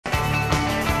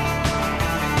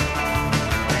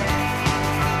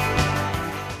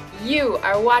You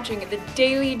are watching the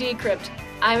Daily Decrypt.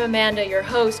 I'm Amanda, your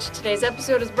host. Today's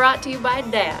episode is brought to you by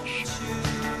Dash.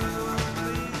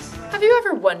 Have you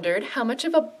ever wondered how much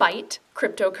of a bite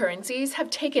cryptocurrencies have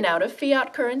taken out of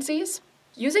fiat currencies?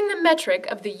 Using the metric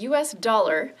of the US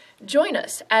dollar, join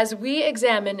us as we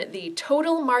examine the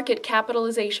total market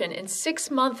capitalization in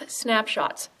 6-month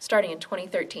snapshots starting in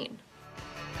 2013.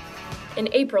 In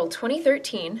April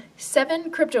 2013,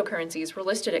 7 cryptocurrencies were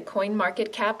listed at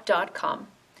coinmarketcap.com.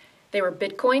 They were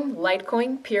Bitcoin,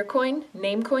 Litecoin, Peercoin,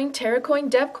 Namecoin, Terracoin,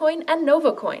 Devcoin, and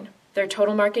Novacoin. Their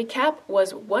total market cap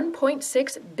was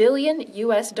 $1.6 billion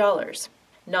US.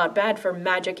 Not bad for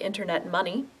magic internet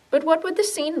money, but what would the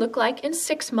scene look like in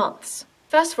 6 months?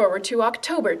 Fast forward to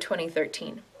October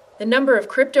 2013. The number of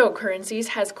cryptocurrencies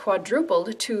has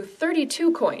quadrupled to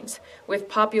 32 coins, with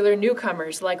popular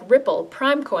newcomers like Ripple,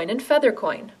 Primecoin, and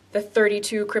Feathercoin. The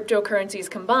 32 cryptocurrencies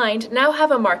combined now have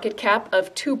a market cap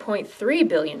of $2.3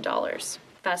 billion.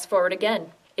 Fast forward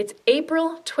again. It's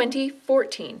April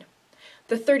 2014.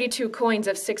 The 32 coins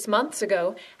of 6 months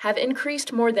ago have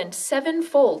increased more than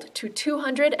 7-fold to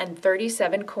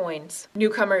 237 coins.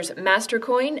 Newcomers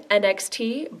Mastercoin,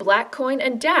 NXT, Blackcoin,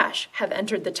 and Dash have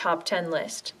entered the top 10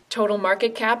 list. Total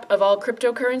market cap of all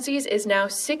cryptocurrencies is now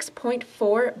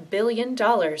 $6.4 billion.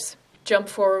 Jump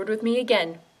forward with me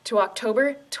again to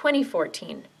October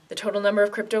 2014. The total number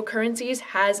of cryptocurrencies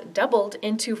has doubled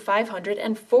into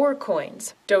 504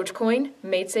 coins. Dogecoin,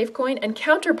 MadeSafeCoin, and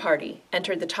Counterparty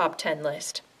entered the top 10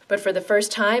 list. But for the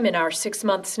first time in our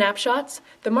 6-month snapshots,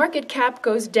 the market cap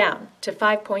goes down to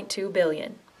 $5.2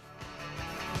 billion.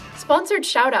 Sponsored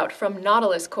shoutout from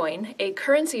Nautilus Coin, a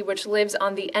currency which lives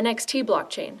on the NXT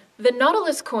blockchain. The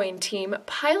Nautilus Coin team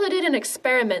piloted an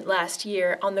experiment last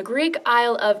year on the Greek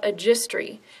isle of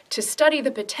Agistri to study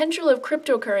the potential of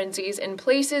cryptocurrencies in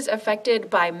places affected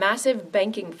by massive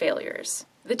banking failures.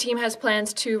 The team has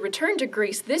plans to return to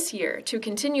Greece this year to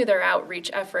continue their outreach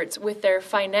efforts with their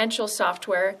financial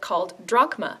software called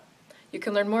Drachma. You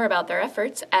can learn more about their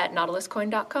efforts at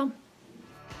nautiluscoin.com.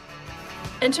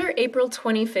 Enter April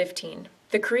 2015.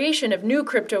 The creation of new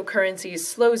cryptocurrencies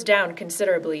slows down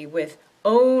considerably, with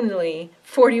only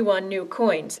 41 new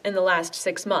coins in the last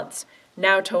 6 months,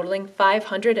 now totaling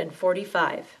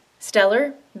 545.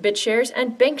 Stellar, BitShares,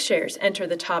 and BankShares enter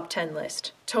the top 10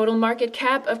 list. Total market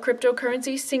cap of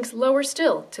cryptocurrency sinks lower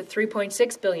still to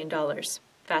 $3.6 billion.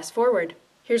 Fast forward.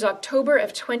 Here's October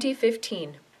of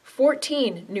 2015.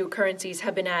 14 new currencies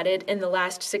have been added in the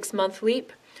last 6-month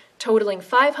leap, totaling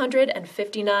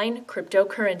 559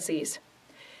 cryptocurrencies.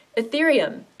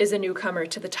 Ethereum is a newcomer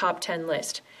to the top 10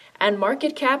 list, and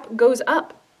market cap goes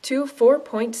up to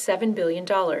 $4.7 billion.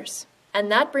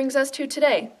 And that brings us to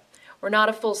today. We're not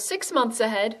a full 6 months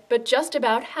ahead, but just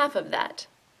about half of that.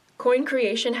 Coin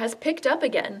creation has picked up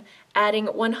again, adding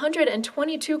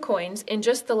 122 coins in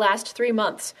just the last 3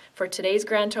 months for today's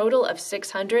grand total of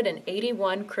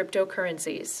 681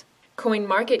 cryptocurrencies.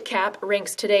 CoinMarketCap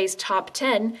ranks today's top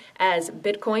 10 as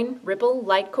Bitcoin, Ripple,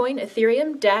 Litecoin,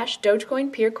 Ethereum, Dash,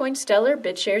 Dogecoin, Peercoin, Stellar,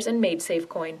 BitShares, and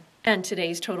MadeSafeCoin. And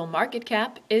today's total market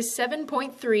cap is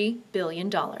 $7.3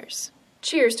 billion.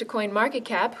 Cheers to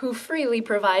CoinMarketCap, who freely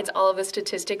provides all of the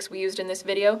statistics we used in this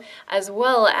video, as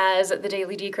well as the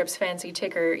Daily Decrypt's fancy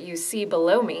ticker you see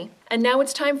below me. And now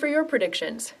it's time for your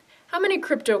predictions. How many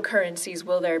cryptocurrencies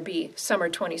will there be summer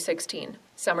 2016,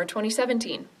 summer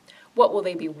 2017? What will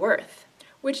they be worth?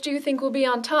 Which do you think will be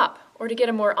on top? Or to get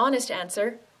a more honest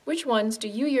answer, which ones do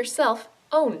you yourself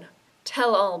own?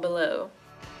 Tell all below.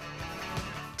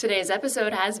 Today's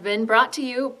episode has been brought to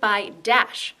you by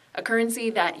Dash, a currency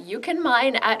that you can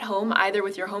mine at home either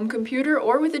with your home computer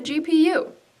or with a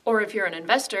GPU. Or if you're an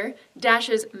investor,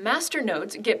 Dash's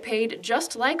masternodes get paid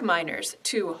just like miners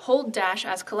to hold Dash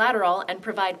as collateral and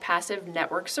provide passive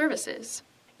network services.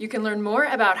 You can learn more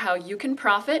about how you can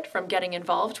profit from getting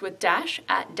involved with Dash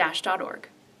at dash.org.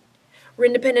 We're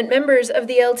independent members of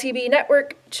the LTB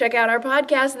network. Check out our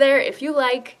podcast there if you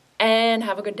like, and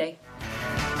have a good day.